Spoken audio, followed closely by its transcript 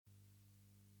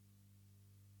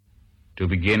to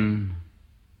begin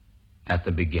at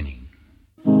the beginning.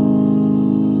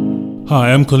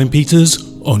 Hi, I'm Colin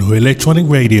Peters on Who Electronic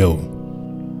Radio.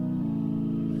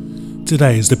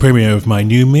 Today is the premiere of my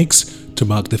new mix to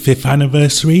mark the 5th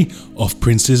anniversary of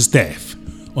Prince's death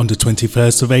on the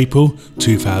 21st of April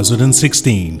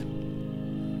 2016.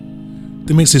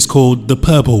 The mix is called The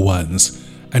Purple Ones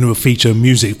and will feature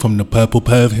music from the Purple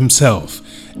Perv himself,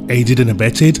 aided and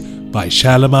abetted by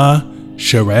Shalamar,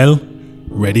 Cherrelle,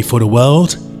 Ready for the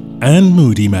World, and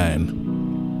Moody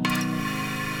Man.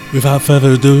 Without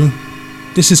further ado,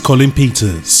 this is Colin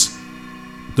Peters,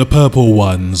 The Purple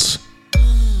Ones.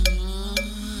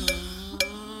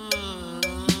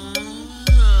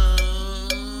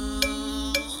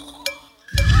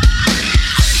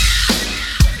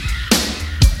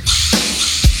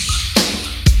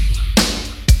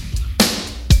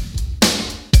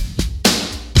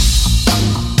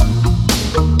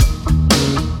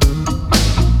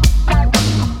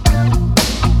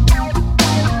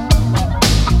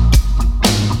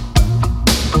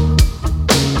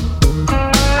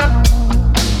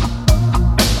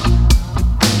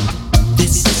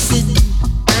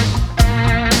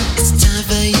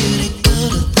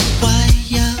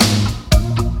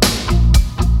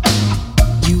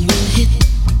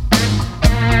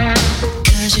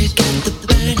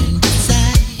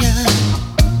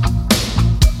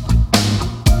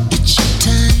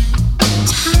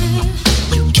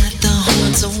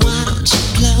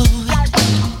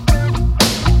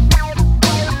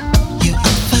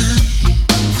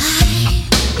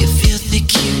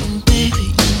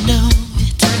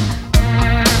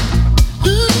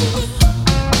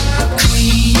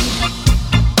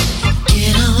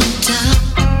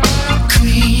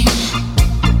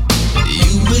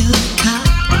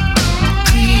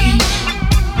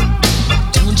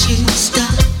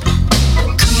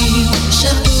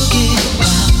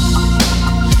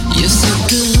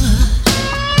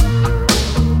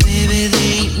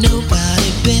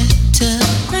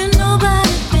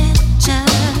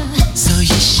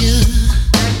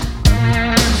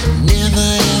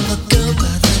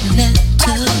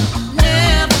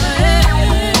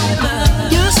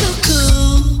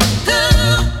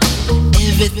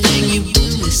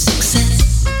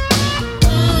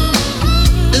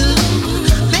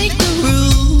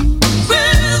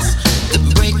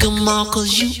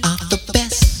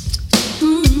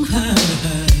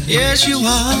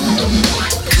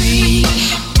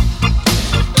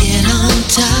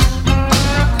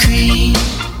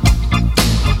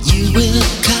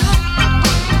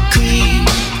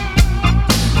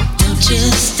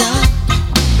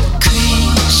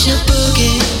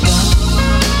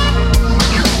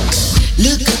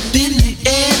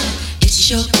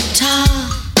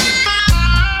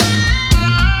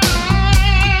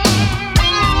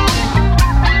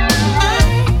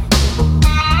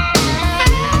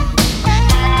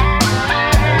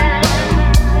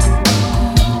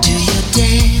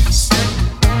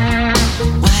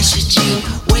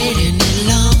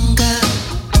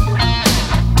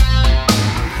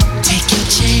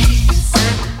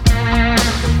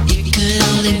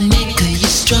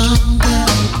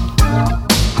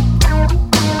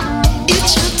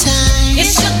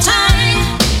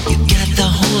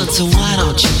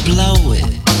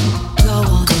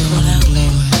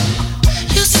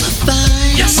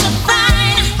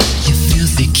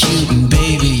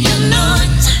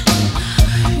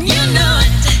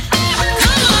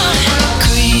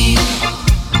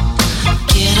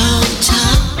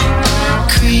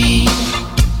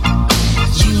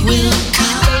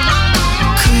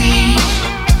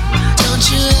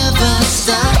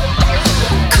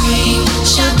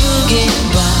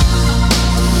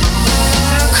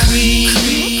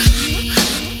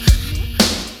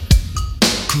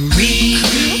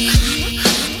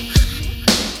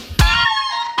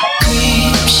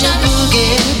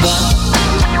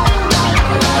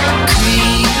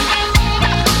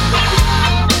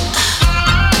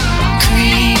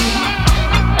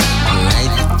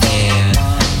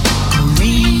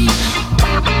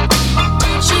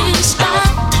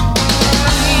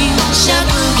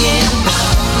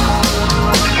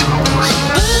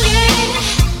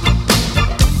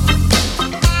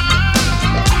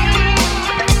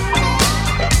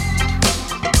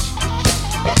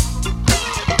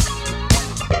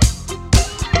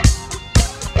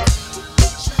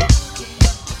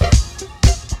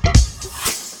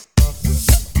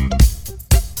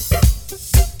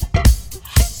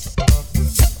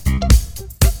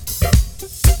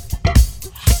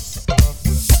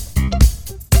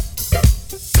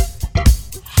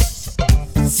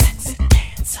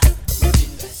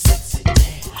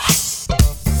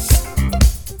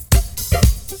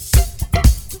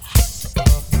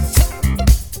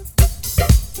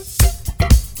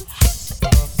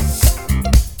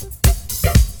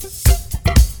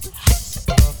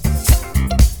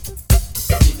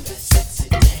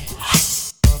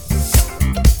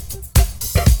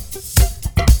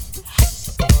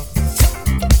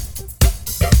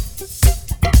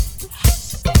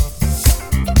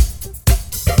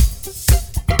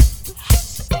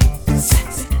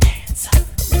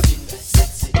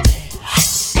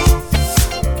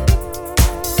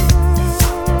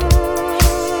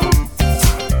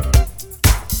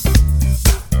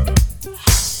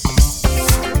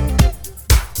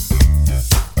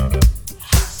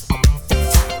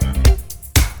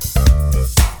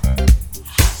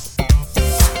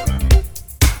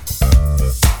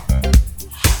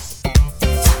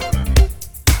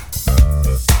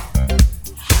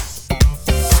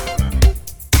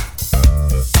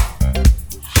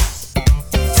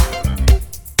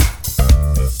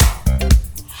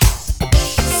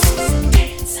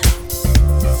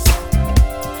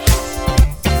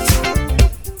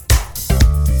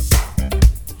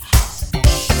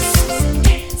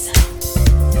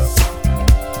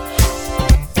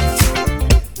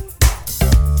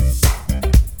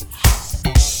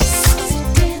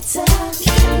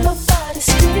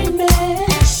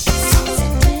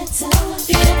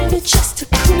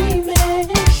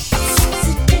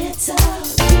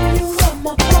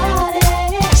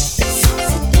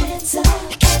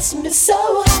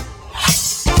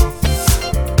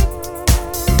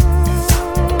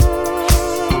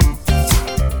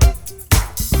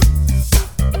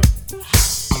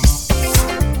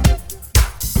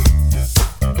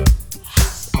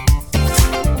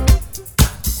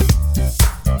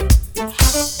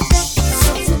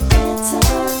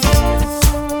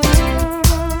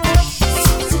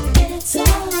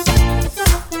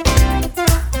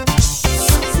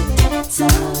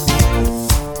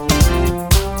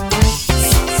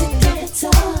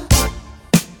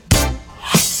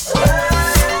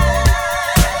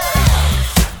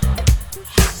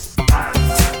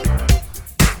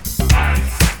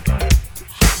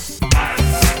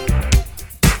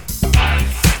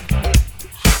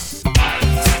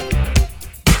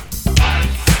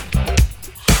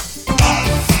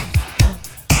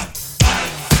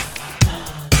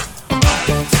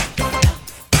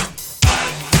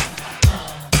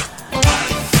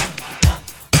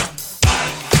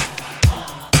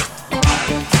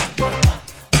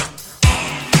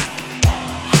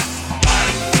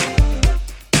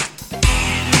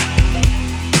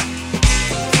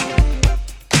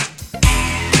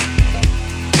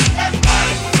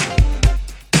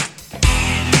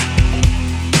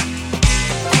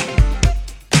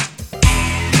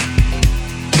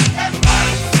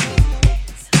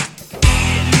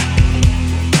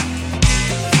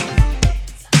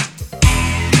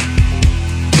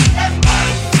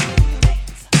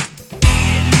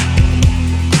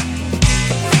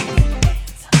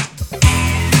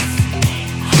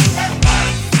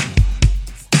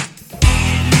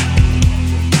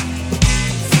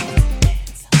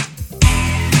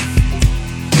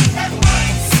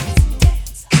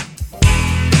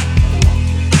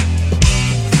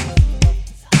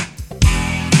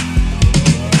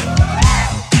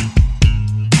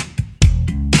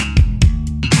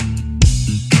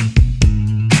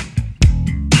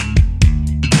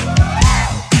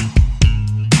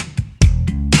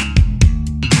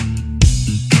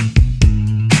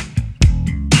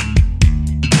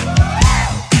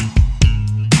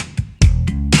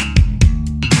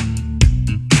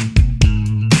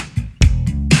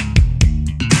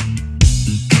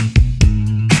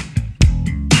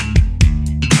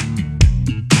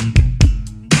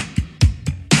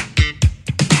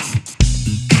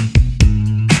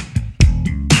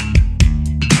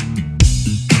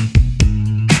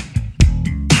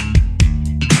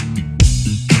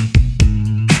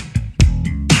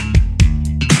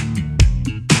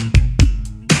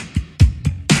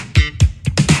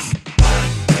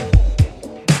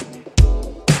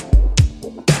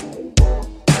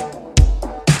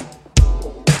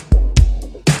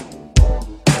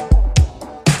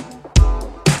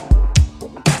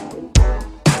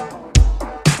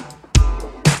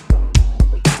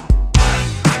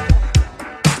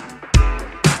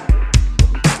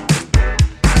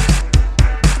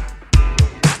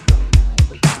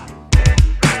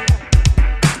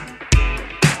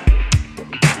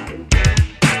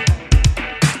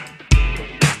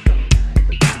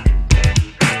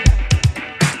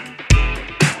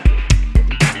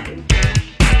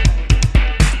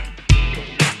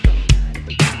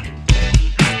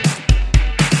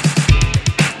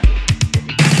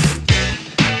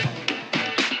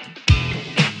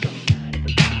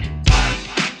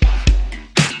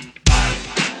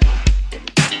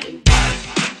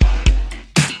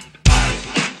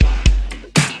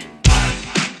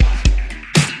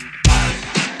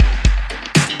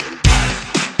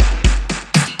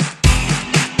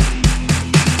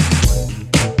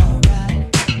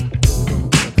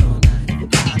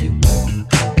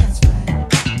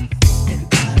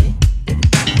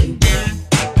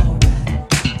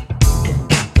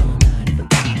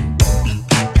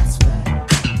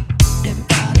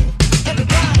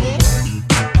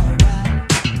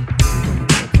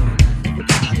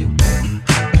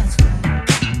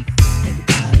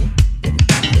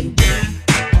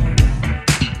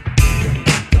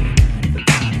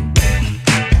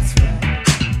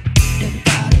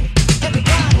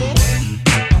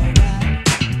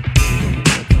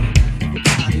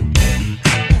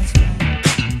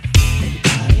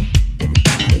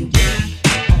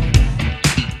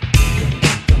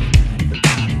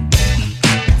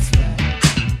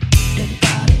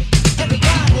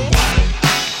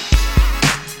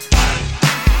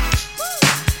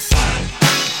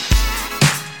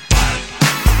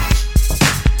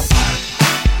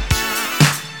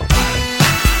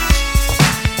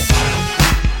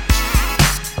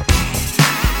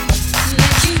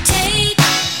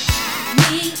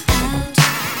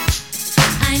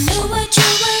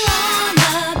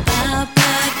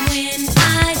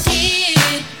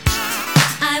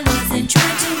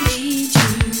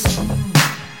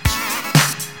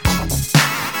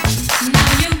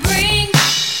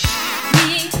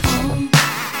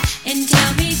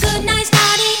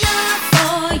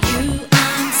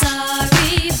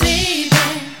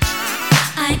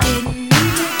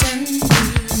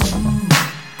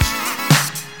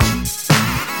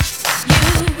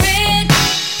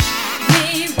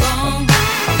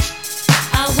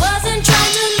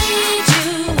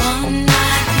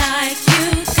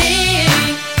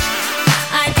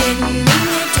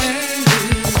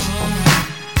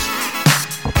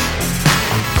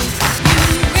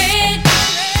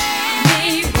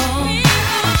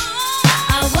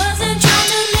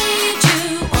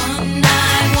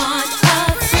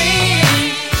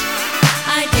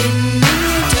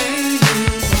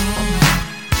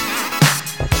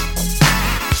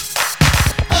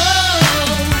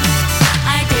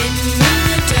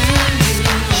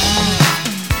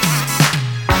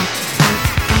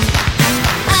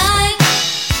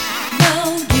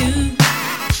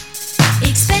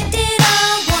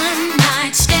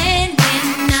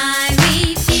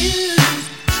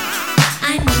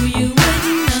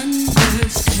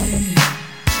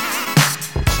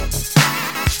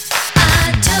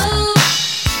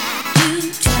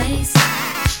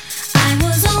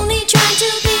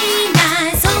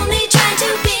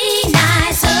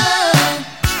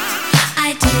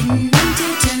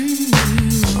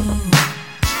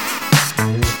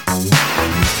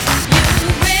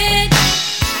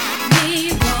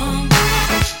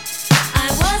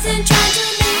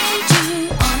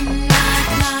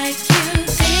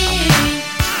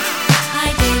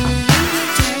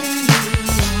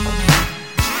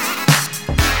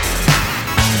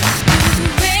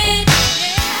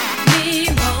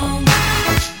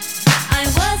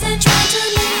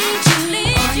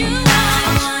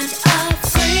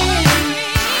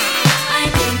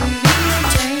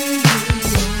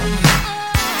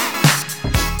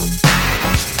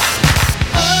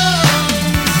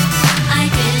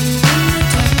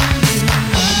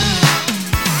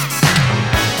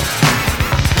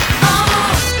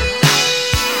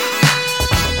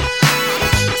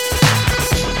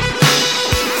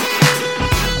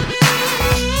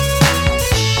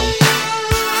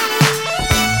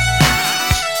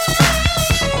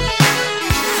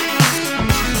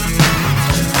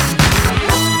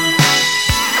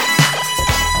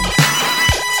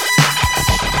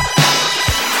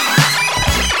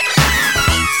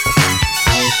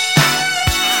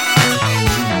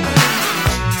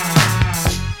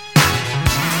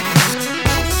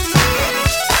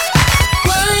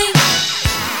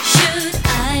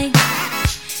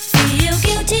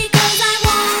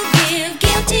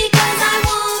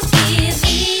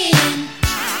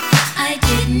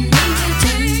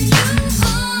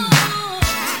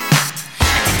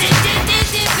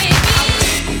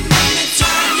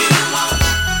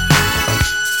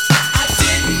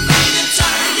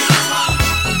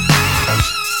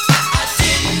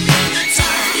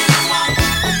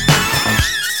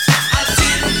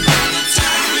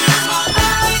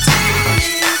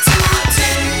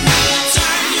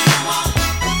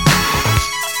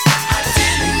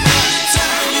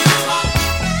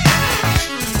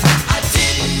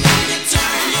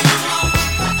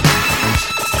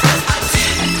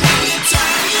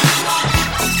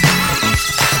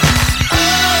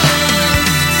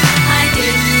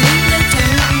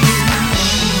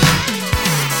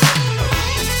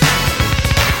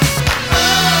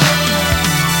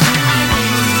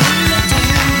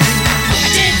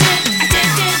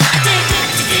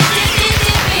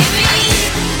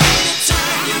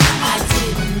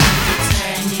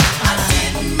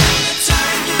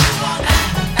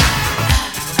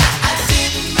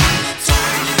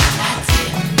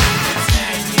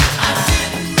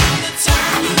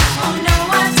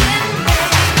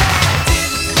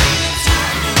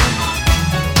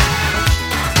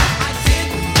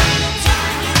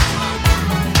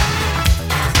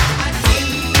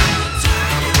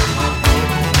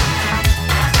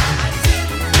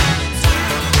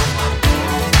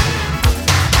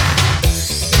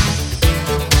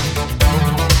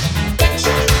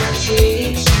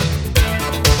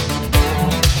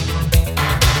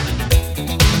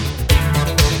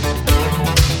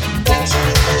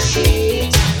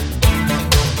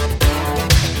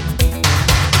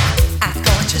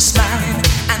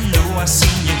 I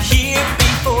seen you here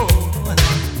before.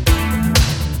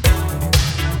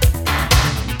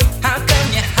 How come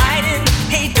you're hiding?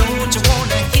 Hey, don't you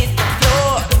wanna hit the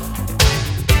floor?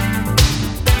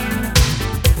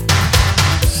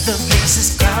 The place is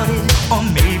crowded, or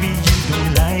maybe you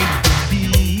don't like the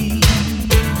beat.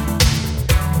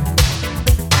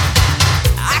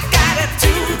 I got a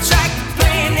 2-track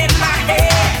playing in my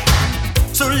head,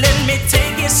 so let me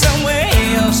take you somewhere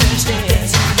else instead.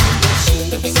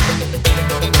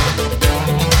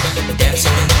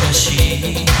 Dancing in the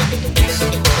sheets.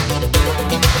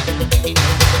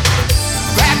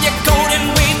 Grab your coat and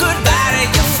wave goodbye to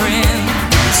your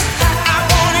friends. I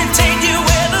wanna take you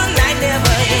where the night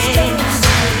never ends.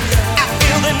 I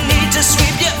feel the need to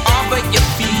sweep you off of your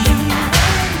feet.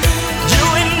 You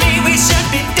and me, we should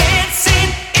be dancing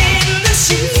in the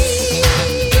sheets.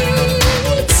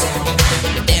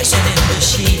 Dancing in the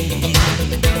sheets.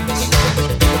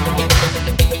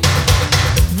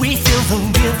 We feel the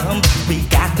rhythm, we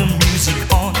got the music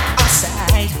on our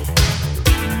side.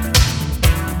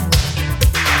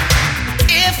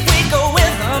 If we go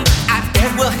with them, I bet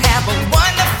we'll have a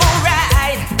wonderful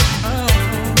ride.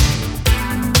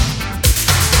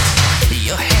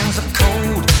 Your hands are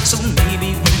cold, so maybe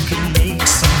we can make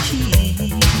some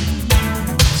heat.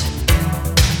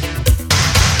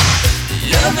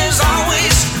 Love is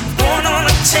always born on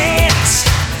a chance,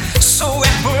 so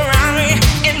wrap around me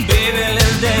and baby,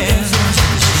 let's dance.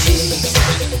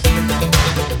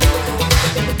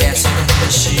 Dancing in the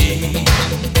sheets.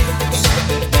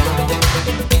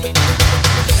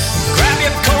 Grab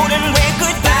your coat and wave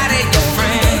goodbye to your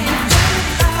friends.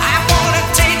 I wanna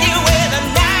take you where the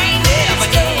night never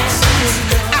ends.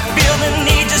 I feel the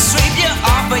need to sweep you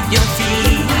off of your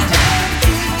feet.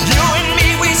 You and me,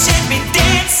 we should be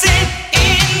dancing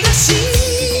in the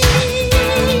sheets.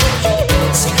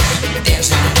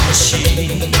 Dancing in the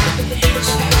sheets.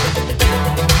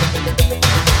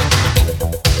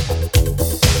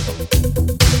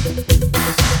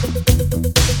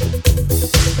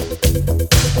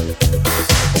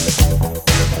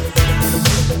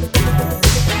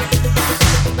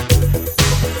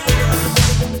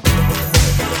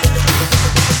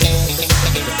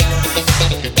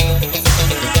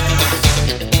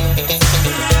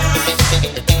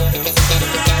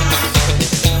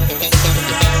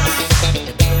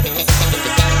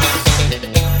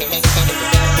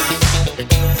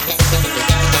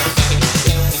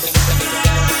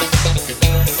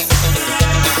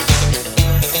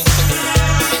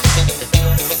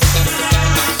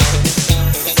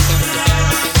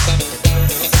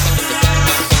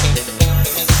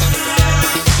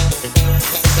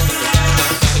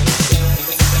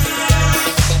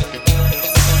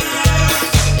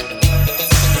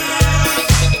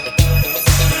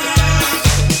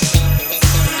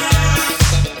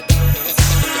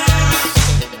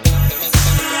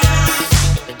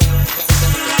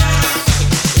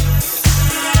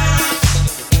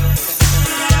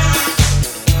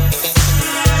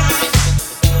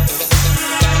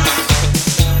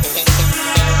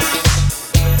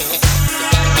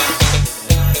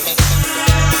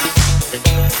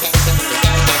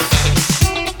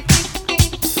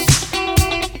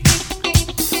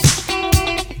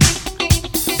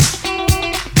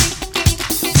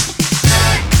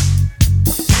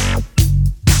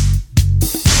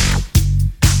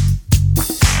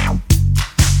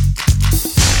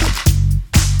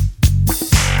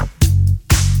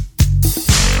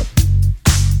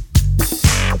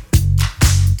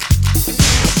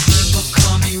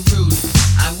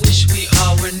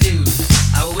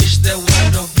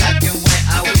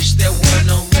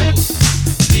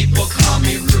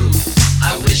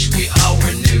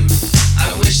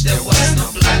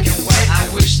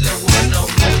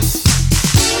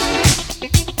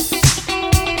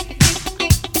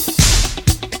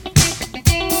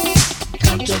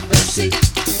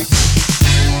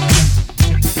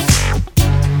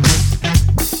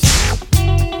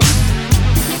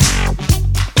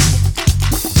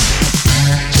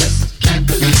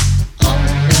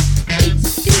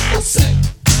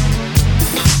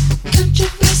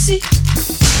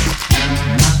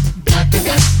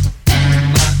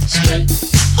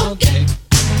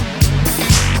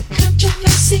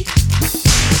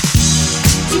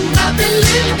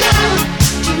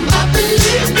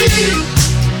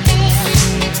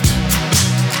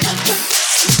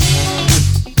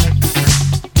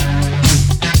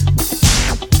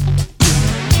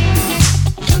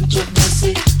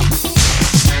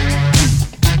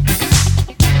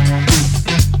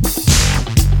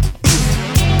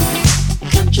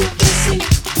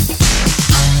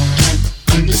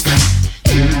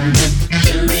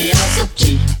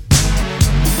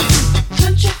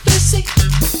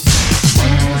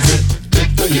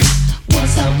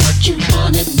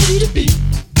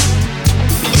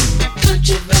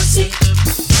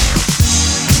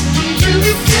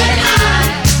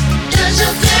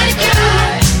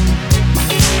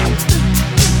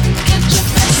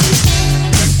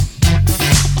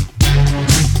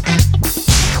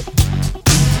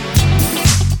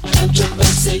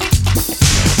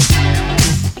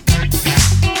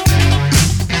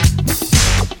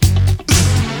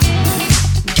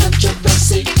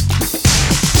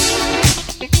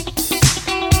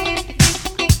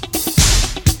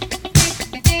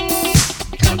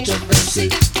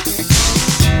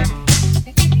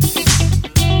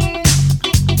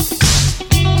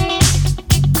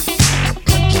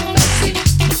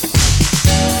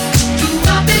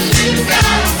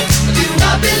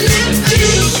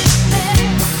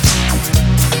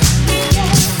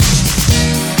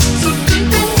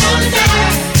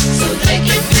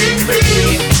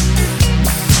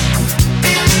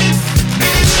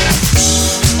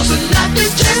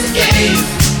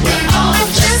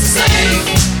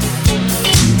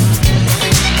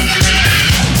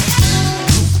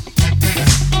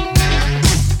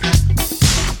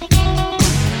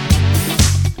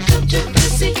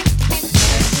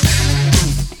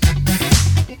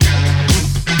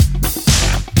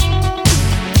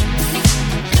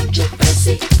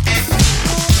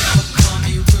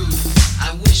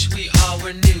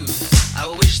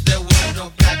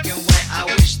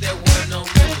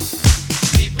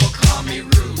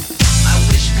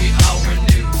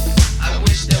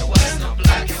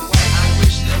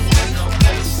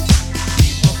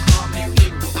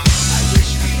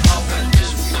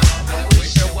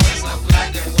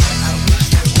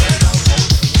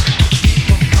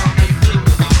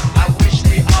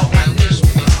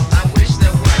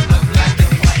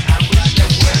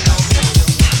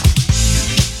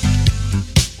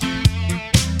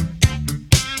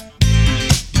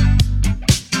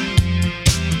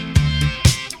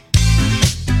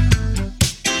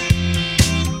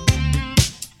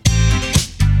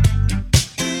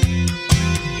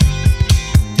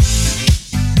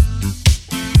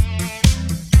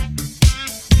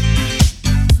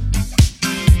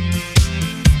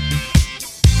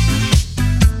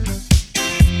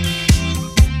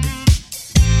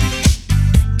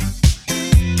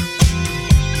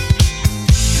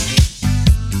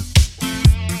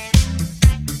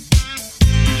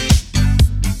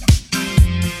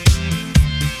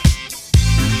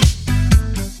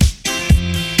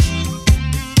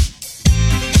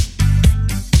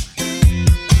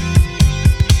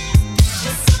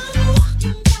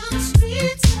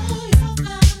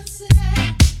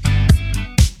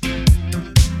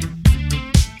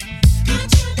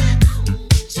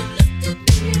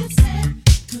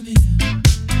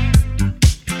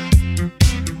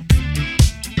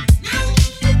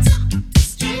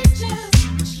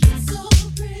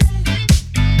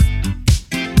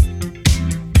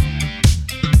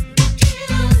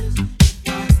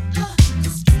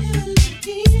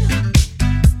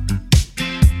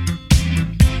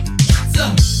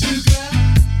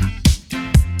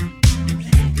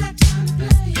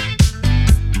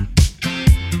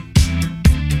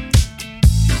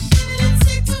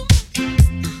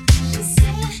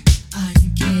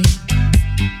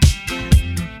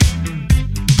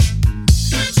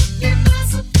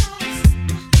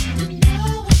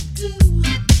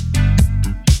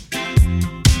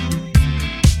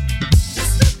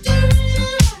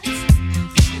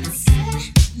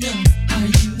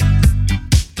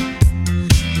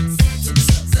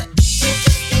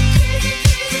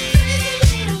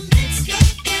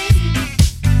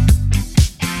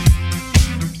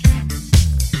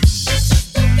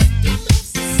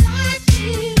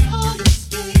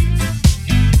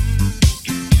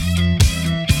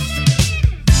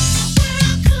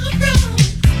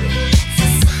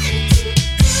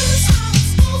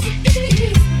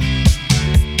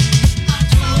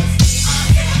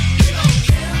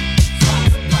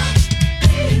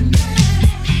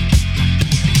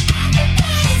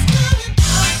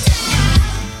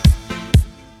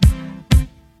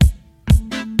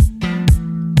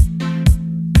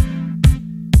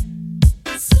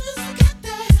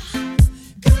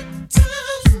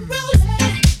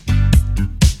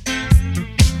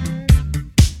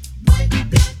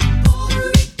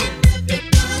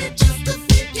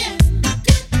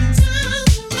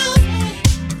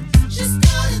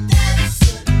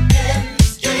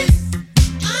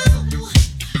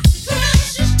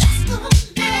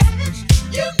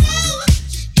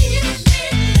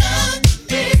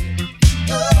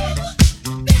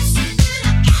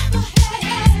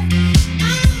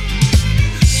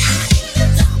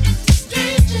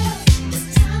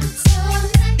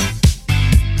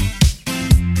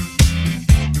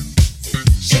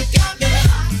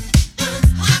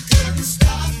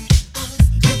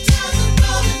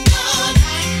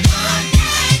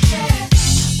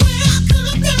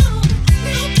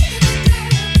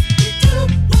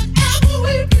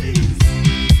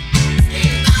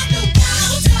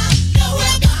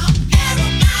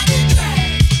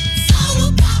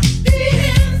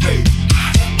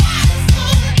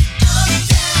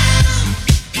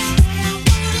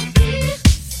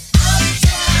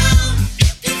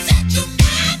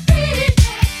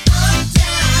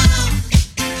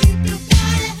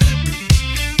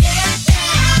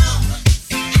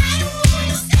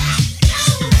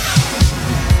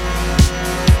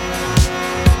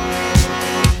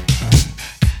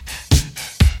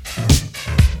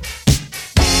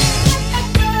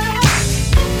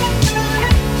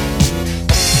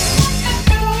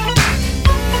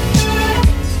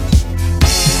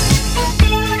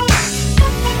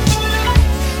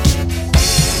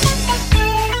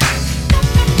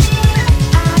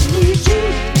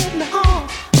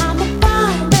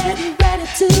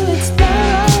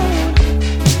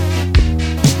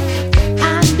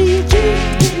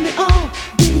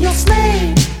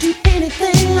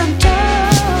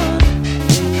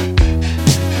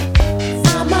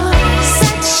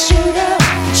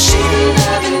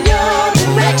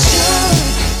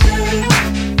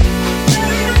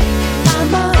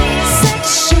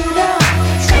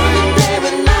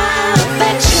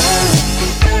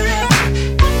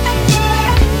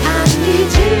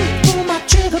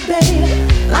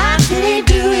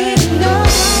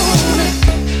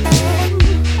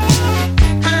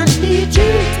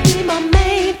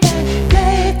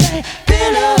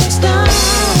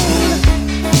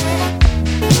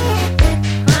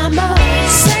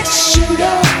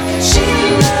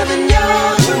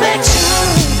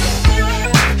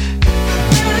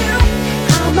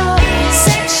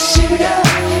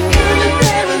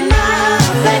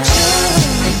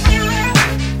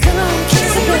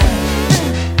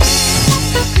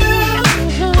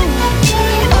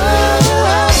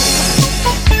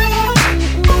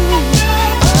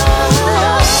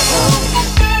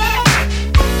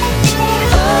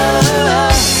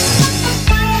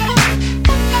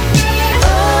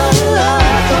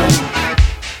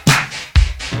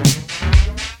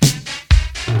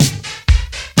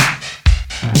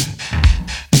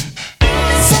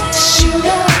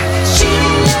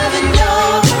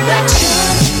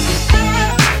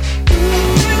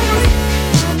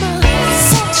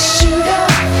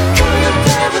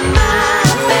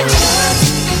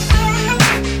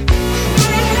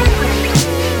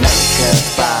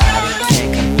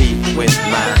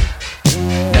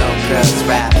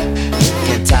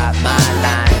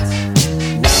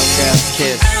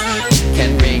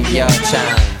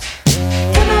 shines.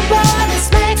 Come on, boy, let's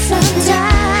make some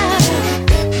time.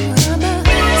 I'm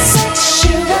a sex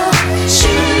shooter,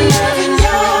 shooting love in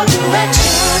your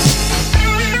direction.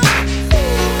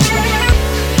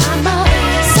 I'm a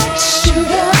sex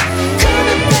shooter, come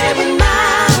and play with my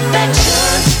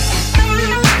affection.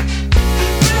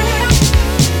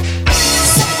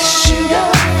 Sex shooter,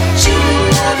 shooting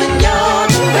love in your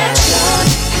direction.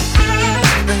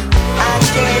 I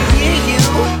can't hear you.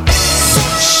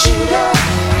 Sex shooter,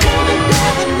 come and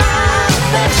play with my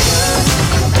affection.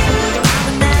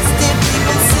 Nasty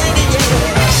people singing,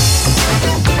 yeah.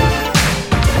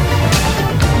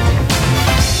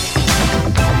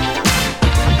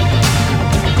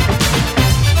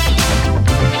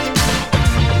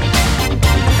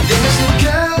 There's a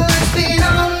girl that's been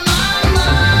on my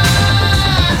mind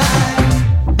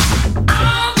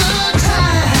all the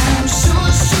time.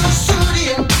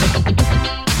 Sussudio.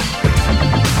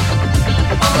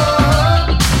 Oh,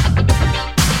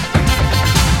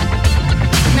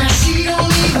 now she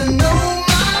don't even know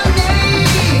my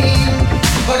name,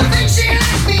 but I think she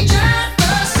likes me just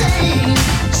the same.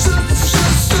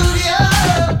 Sussudio.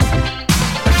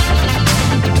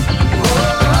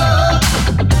 Oh,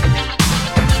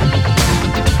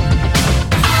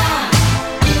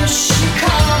 if she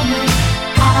called me,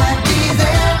 I'd be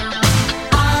there.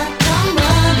 I'd come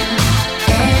running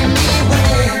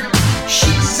anywhere.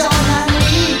 She's all I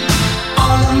need,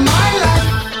 all of my life.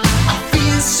 I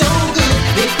feel so good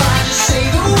if I just say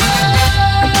the word.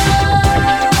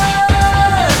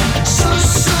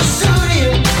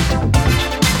 Sussudio.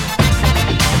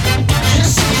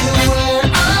 Just say the word.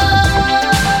 Oh,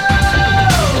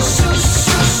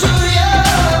 Sussudio.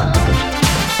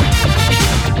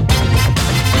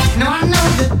 Now I know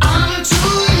that I'm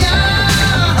too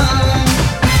young.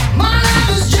 My life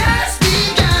has just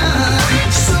begun.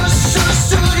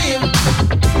 Sussudio.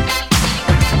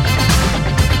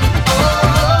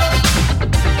 Oh,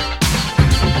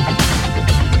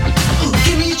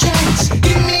 give me a chance,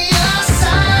 give me a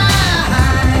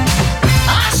sign.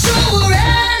 I'll show her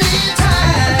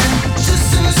anytime.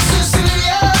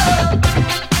 Sussudio.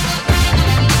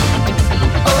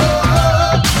 Oh,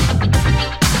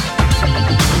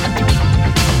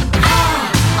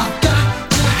 I've got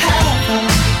to have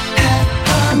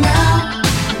her now.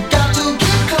 Got to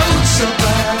get closer,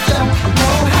 but I don't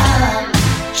know how.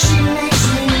 She makes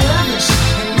me nervous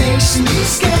and makes me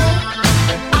scared.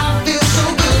 I feel so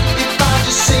good if I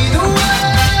just say the word.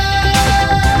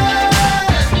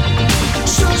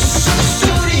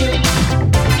 Sussudio.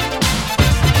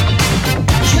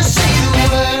 Just say the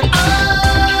word. Oh,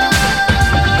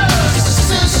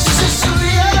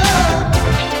 Sussudio.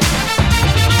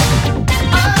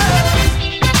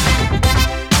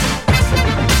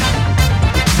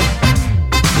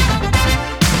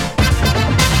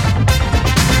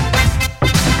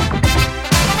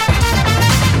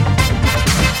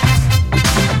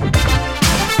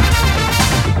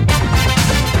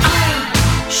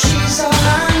 She's all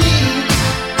I need,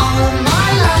 all of my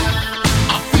life.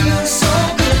 I feel so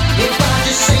good if I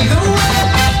just say the word.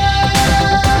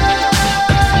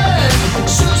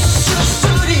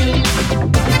 Sussudio.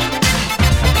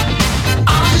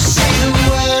 I'll just say the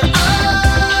word. Oh,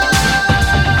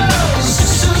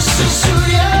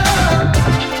 Sussudio.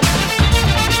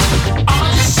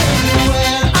 I'll just say the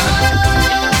word. Oh,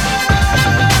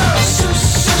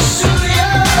 Sussudio.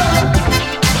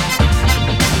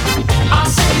 I'll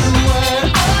say the word.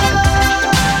 Oh,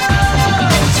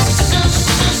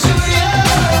 Sussudio. Just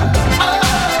say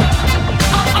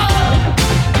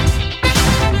the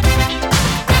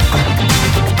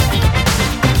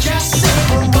word. Just say the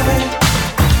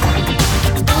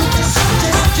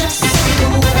words. Just say the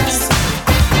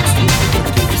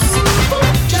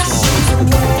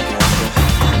word.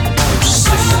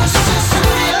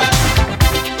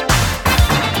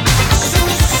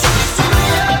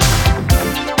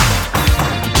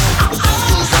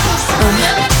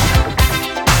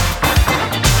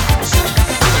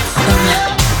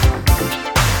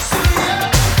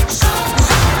 Sussudio.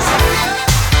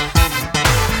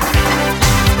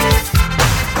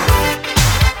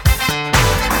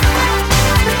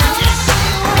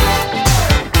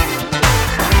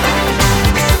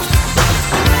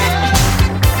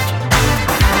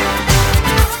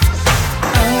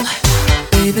 Oh,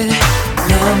 baby,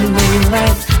 love me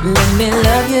right. Let me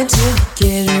love you till you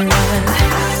get it right.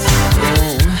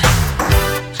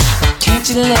 Can't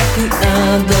you let the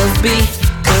others be?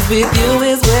 'Cause with you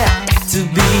is where I got to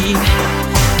be.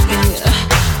 Yeah.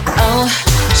 Oh,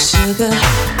 sugar,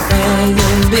 where you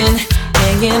been?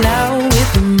 Hanging out with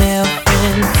the male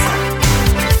friends.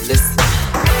 Listen,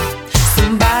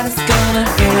 somebody's gonna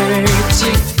hurt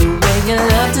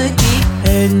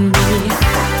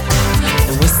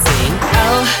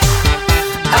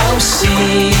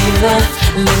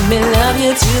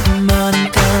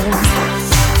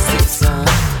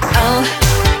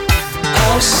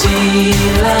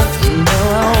Sheila, no,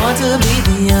 I want to be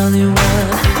the only one.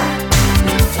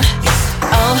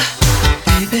 Oh,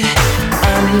 baby,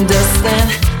 understand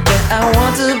that I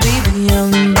want to be the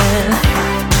only man.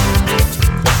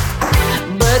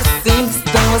 But it seems as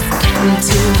though it's getting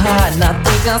too hard, and I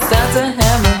think I'll start to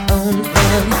have my own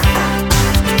fun.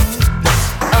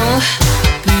 Oh,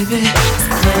 baby, it's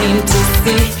plain to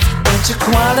see that you're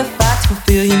qualified to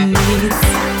fulfill your needs.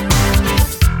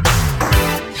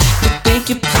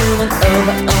 You're pulling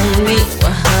over on me.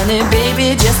 Well, honey,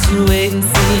 baby, just you wait and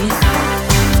see.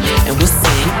 And we'll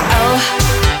sing, oh,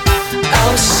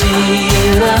 oh,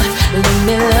 Sheila, let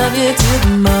me love you till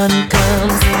the morning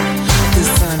comes. The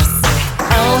sun will say,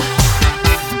 oh,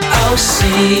 oh,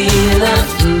 Sheila,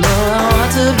 no, I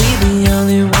want to be the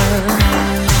only one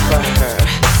for her.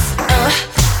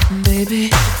 Baby,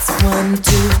 it's 1,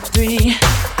 2, 3.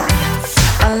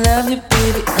 I love you,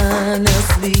 baby,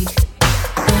 honestly.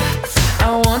 I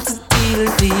want to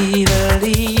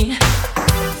dee-da-dee-da-dee,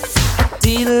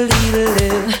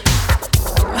 dee-da-dee-da-dee.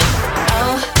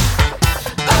 Oh,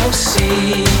 oh,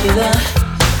 Sheila,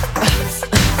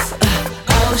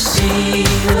 oh,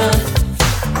 Sheila,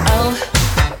 oh,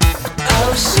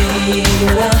 oh,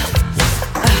 Sheila,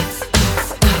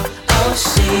 oh,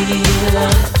 Sheila,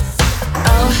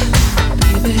 oh,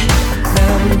 baby,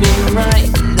 love me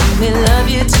right, let me love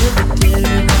you till the dead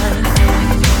of night.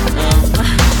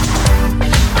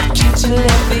 Can't you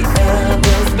let the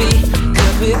others be?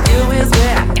 'Cause with you is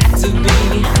where I got to be.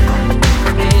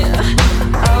 Yeah.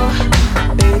 Oh,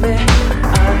 baby,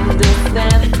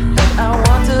 understand that I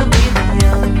want to be the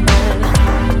only man.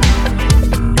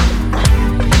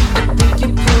 I think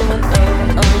you're pulling over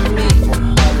on me. Well,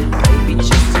 hold it, baby,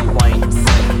 just you wait and see.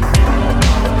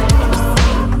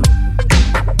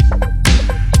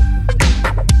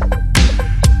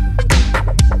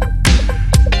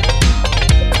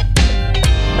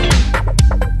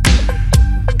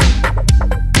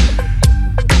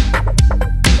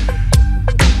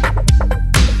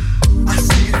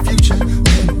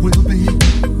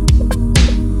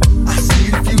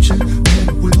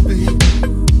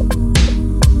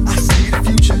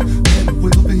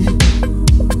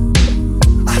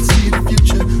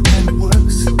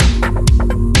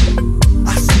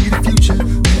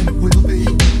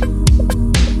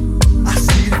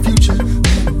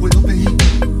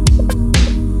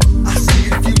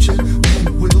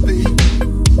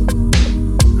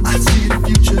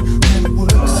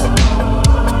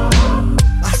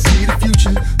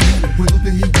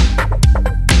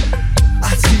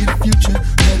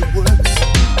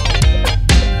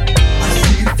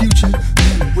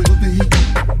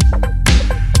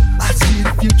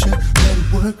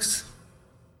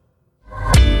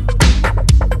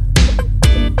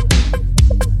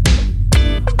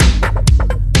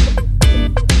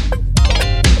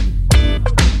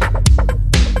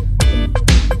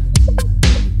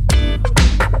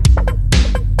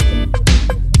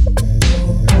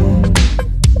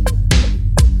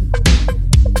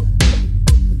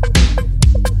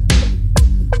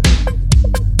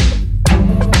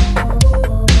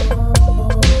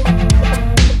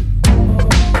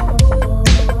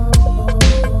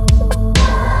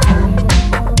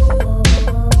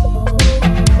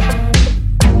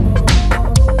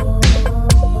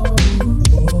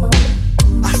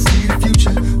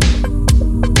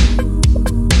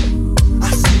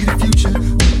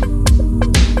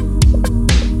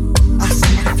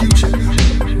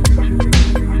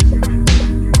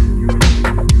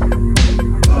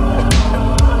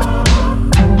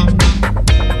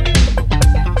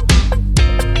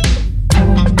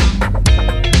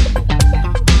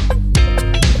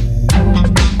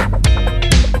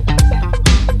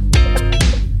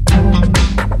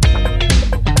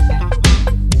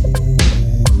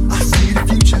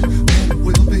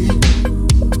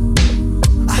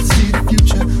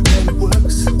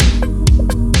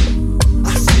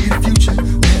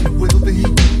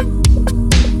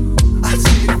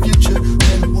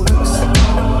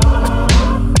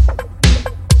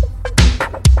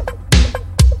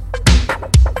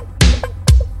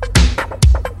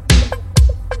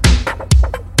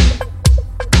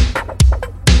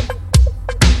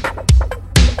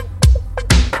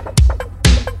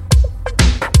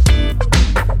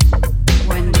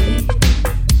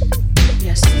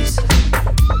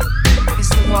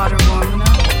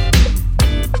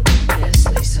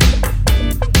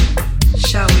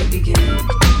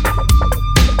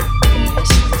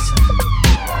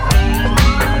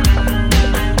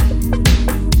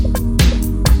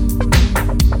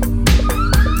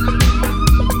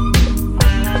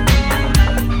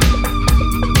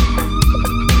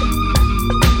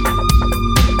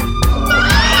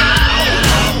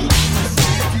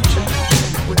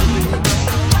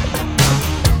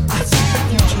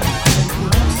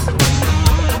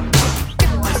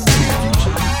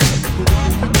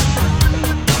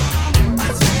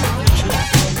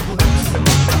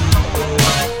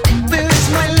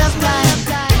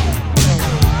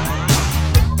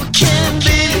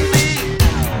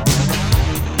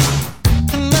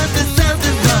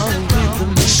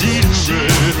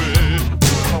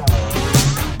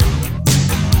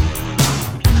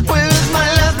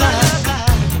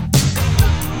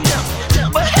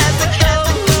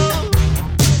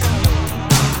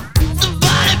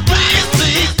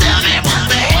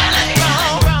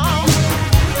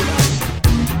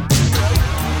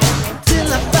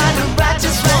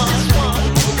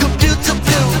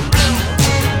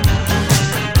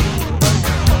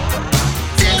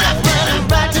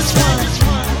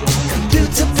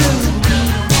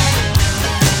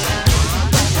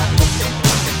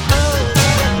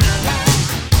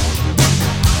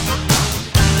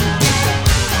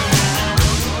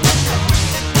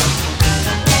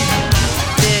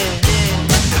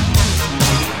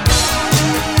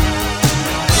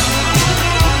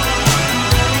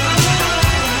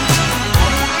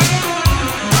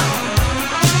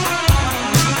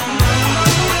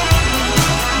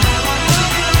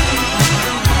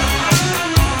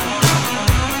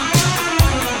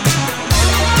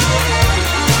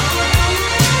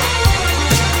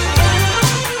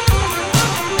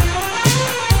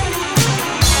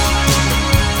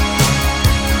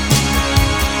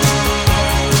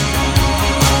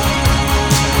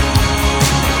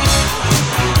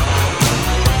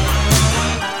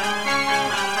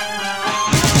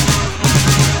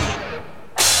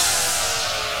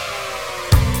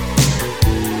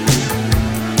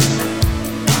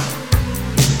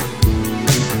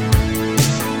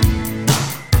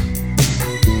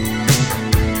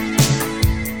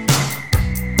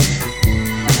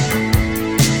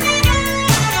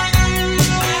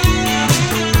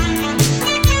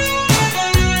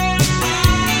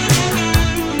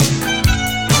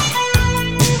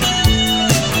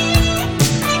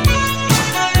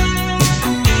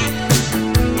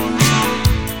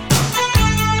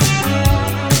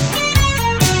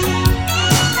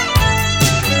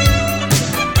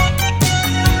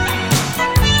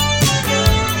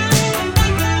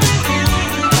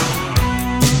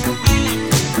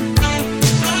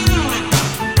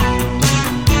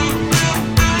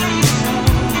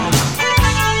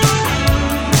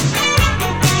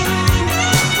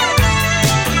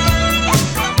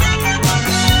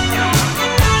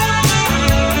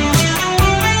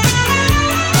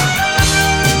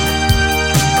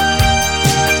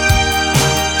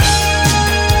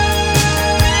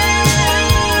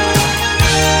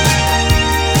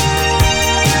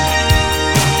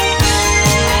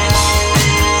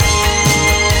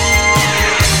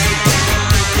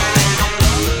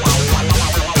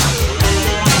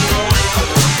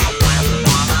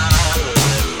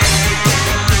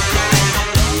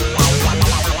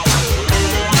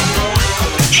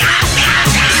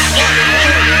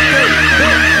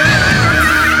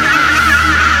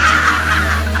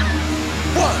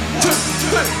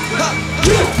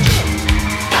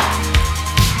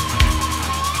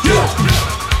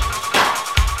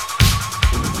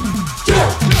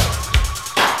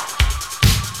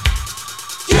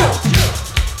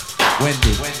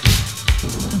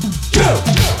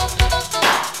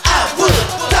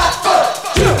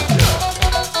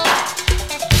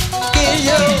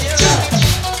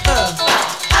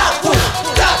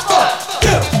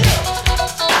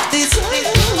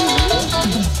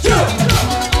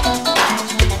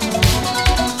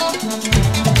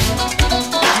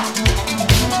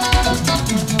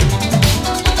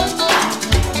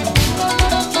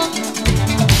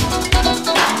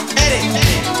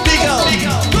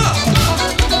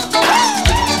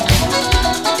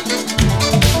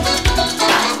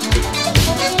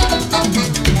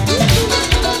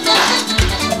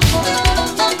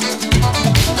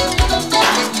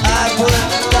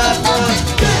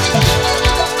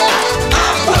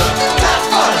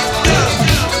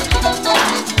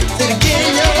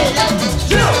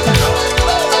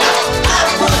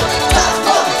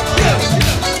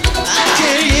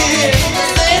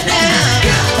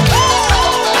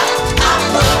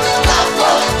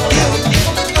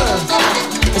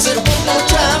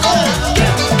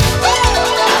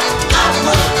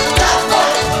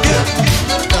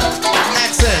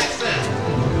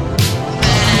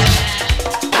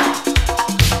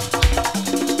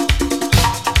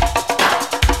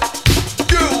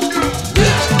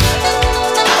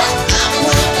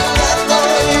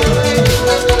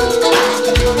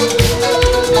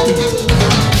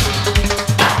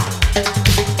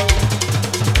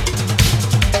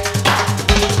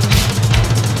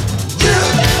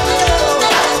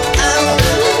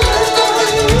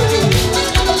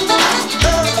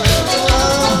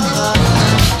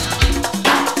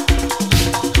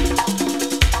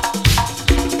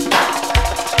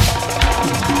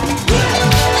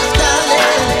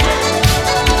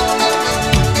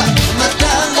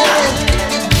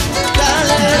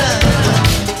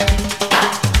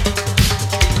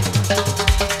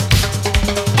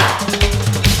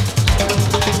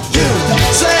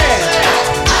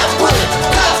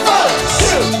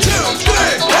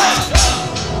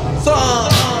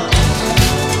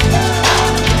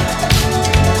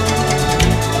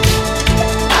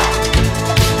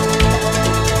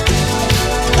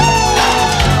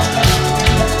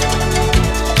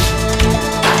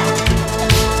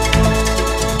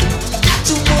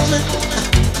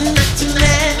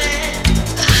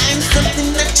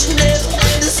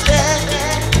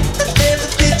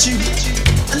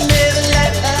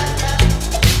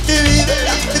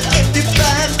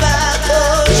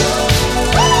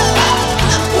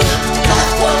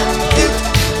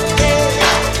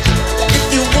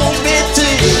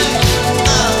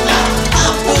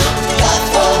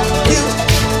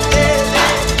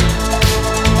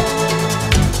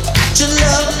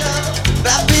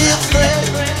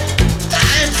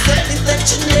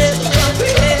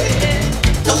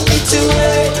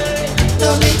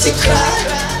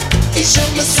 He's your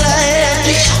Messiah,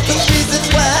 the reason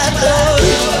why I love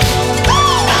you.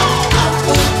 I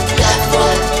put that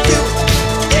for you,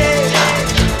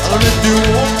 yeah. Or if you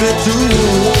want me to,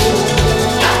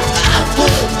 I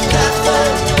put that for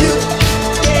you,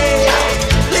 yeah.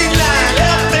 Lean line,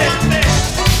 help me.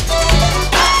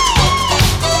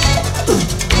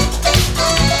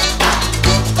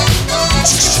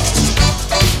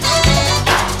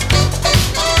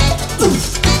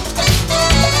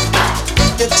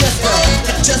 You're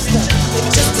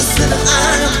just a sinner, I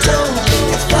am told.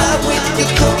 If I when you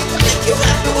come, make you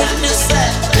happy when you're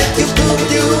sad, make you good when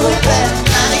you are bad.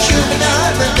 I'm a human,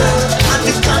 I'm a girl, I'm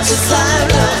your conscious, I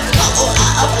love. All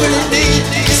I really need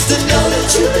is to know that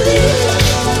you believe.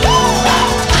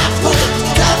 I put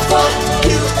that for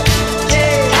you,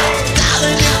 yeah.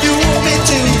 Darling, if you want me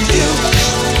to, you.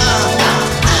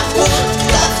 I put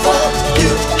that for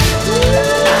you.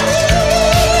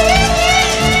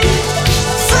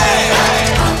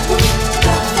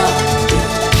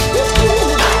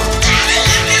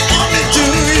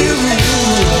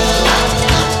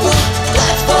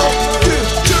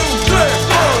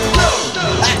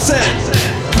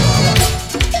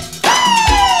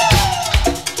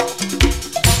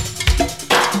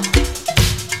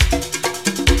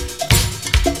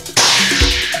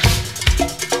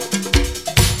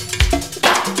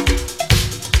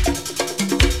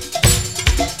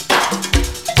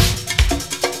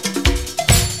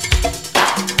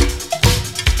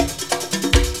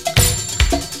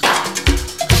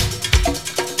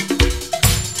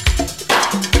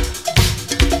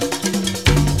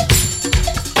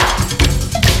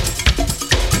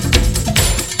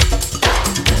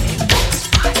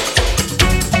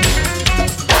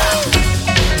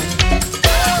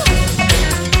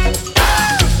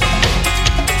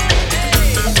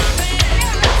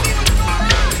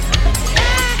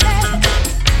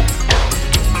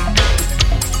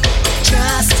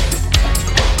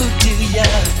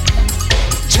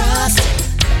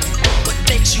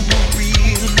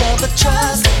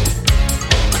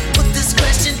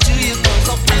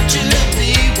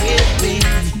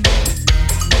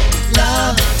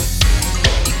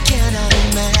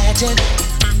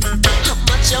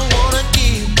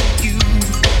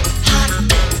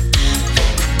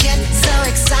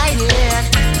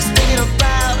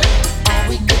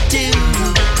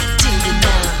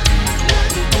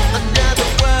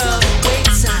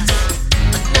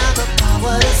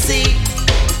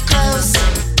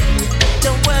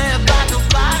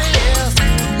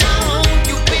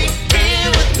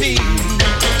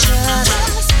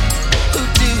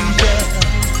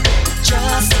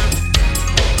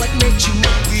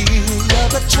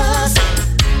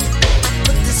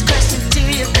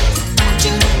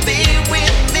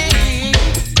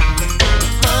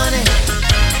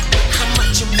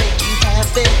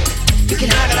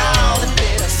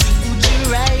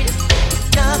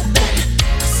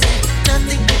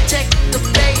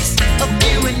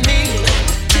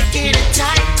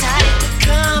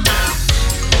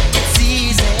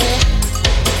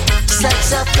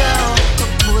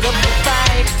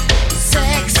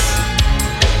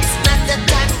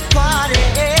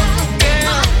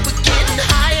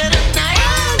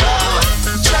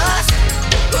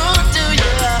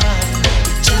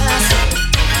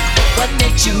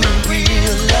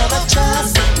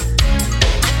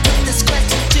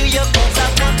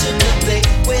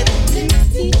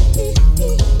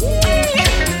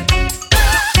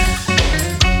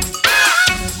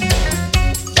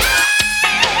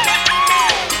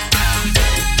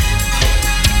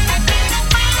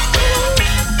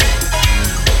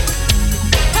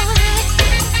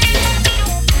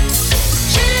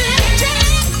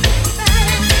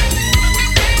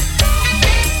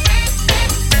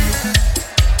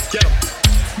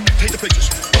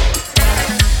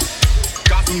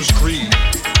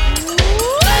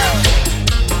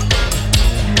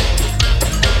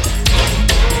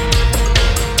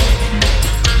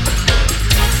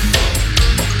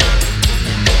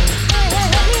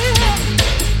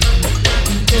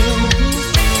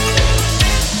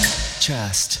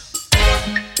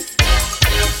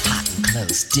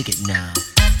 Dig it now.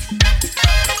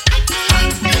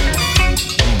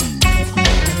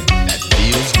 That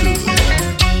feels good.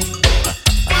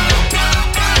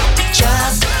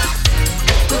 Trust,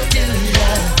 what do you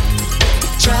love?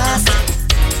 Trust,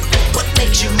 what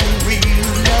makes you real?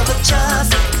 Never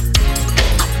trust.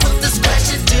 I put this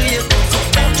question to you 'cause I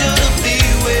want you to be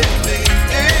with me.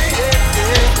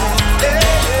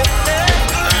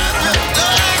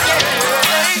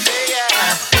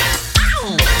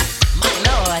 My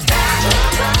Lord.